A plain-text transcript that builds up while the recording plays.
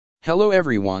Hello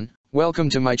everyone, welcome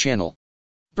to my channel.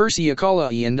 Birce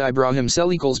Akalay and Ibrahim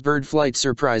Çelikkol's bird flight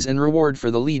surprise and reward for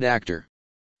the lead actor.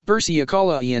 Birce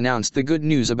Akalay announced the good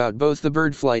news about both the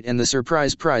bird flight and the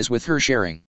surprise prize with her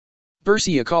sharing. Birce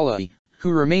Akalay, who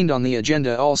remained on the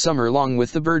agenda all summer long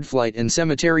with the bird flight and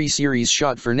cemetery series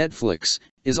shot for Netflix,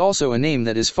 is also a name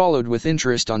that is followed with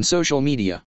interest on social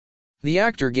media. The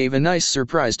actor gave a nice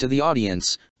surprise to the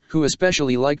audience, who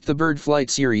especially liked the bird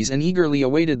flight series and eagerly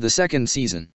awaited the second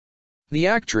season. The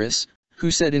actress,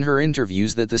 who said in her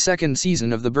interviews that the second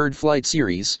season of the bird flight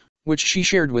series, which she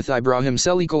shared with Ibrahim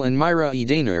Çelikkol and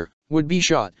Birce, would be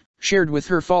shot, shared with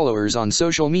her followers on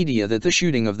social media that the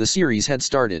shooting of the series had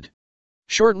started.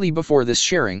 Shortly before this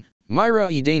sharing,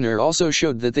 Birce also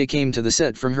showed that they came to the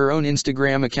set from her own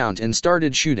Instagram account and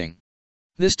started shooting.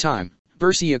 This time,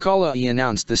 Birce Akalay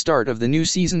announced the start of the new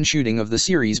season shooting of the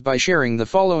series by sharing the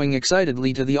following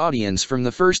excitedly to the audience from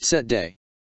the first set day.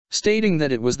 Stating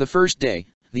that it was the first day,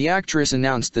 the actress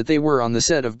announced that they were on the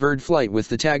set of Bird Flight with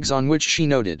the tags on which she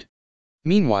noted.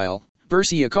 Meanwhile,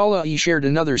 Birce Akalay shared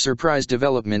another surprise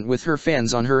development with her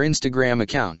fans on her Instagram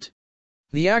account.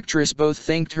 The actress both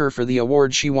thanked her for the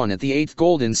award she won at the 8th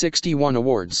Golden 61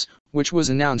 Awards, which was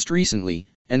announced recently,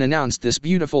 and announced this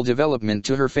beautiful development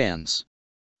to her fans.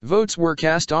 Votes were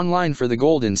cast online for the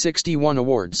Golden 61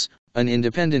 Awards, an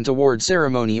independent award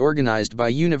ceremony organized by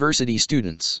university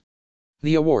students.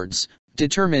 The awards,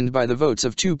 determined by the votes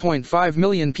of 2.5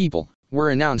 million people, were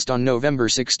announced on November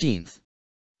 16.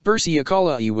 Birce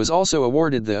Akalay was also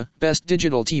awarded the Best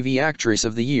Digital TV Actress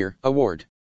of the Year award.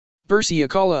 Birce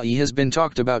Akalay has been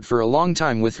talked about for a long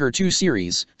time with her two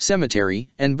series, Cemetery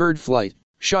and Bird Flight,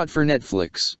 shot for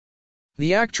Netflix.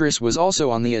 The actress was also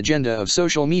on the agenda of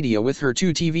social media with her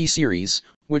two TV series,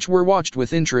 which were watched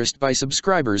with interest by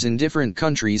subscribers in different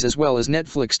countries as well as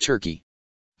Netflix Turkey.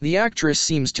 The actress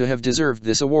seems to have deserved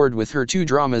this award with her two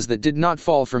dramas that did not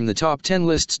fall from the top 10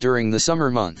 lists during the summer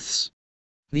months.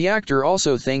 The actor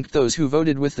also thanked those who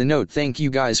voted with the note "Thank you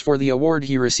guys for the award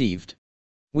he received."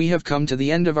 We have come to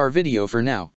the end of our video for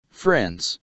now,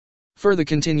 friends. For the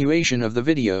continuation of the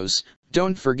videos,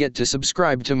 don't forget to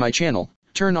subscribe to my channel,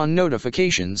 turn on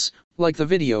notifications, like the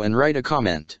video and write a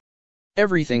comment.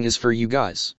 Everything is for you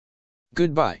guys.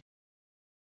 Goodbye.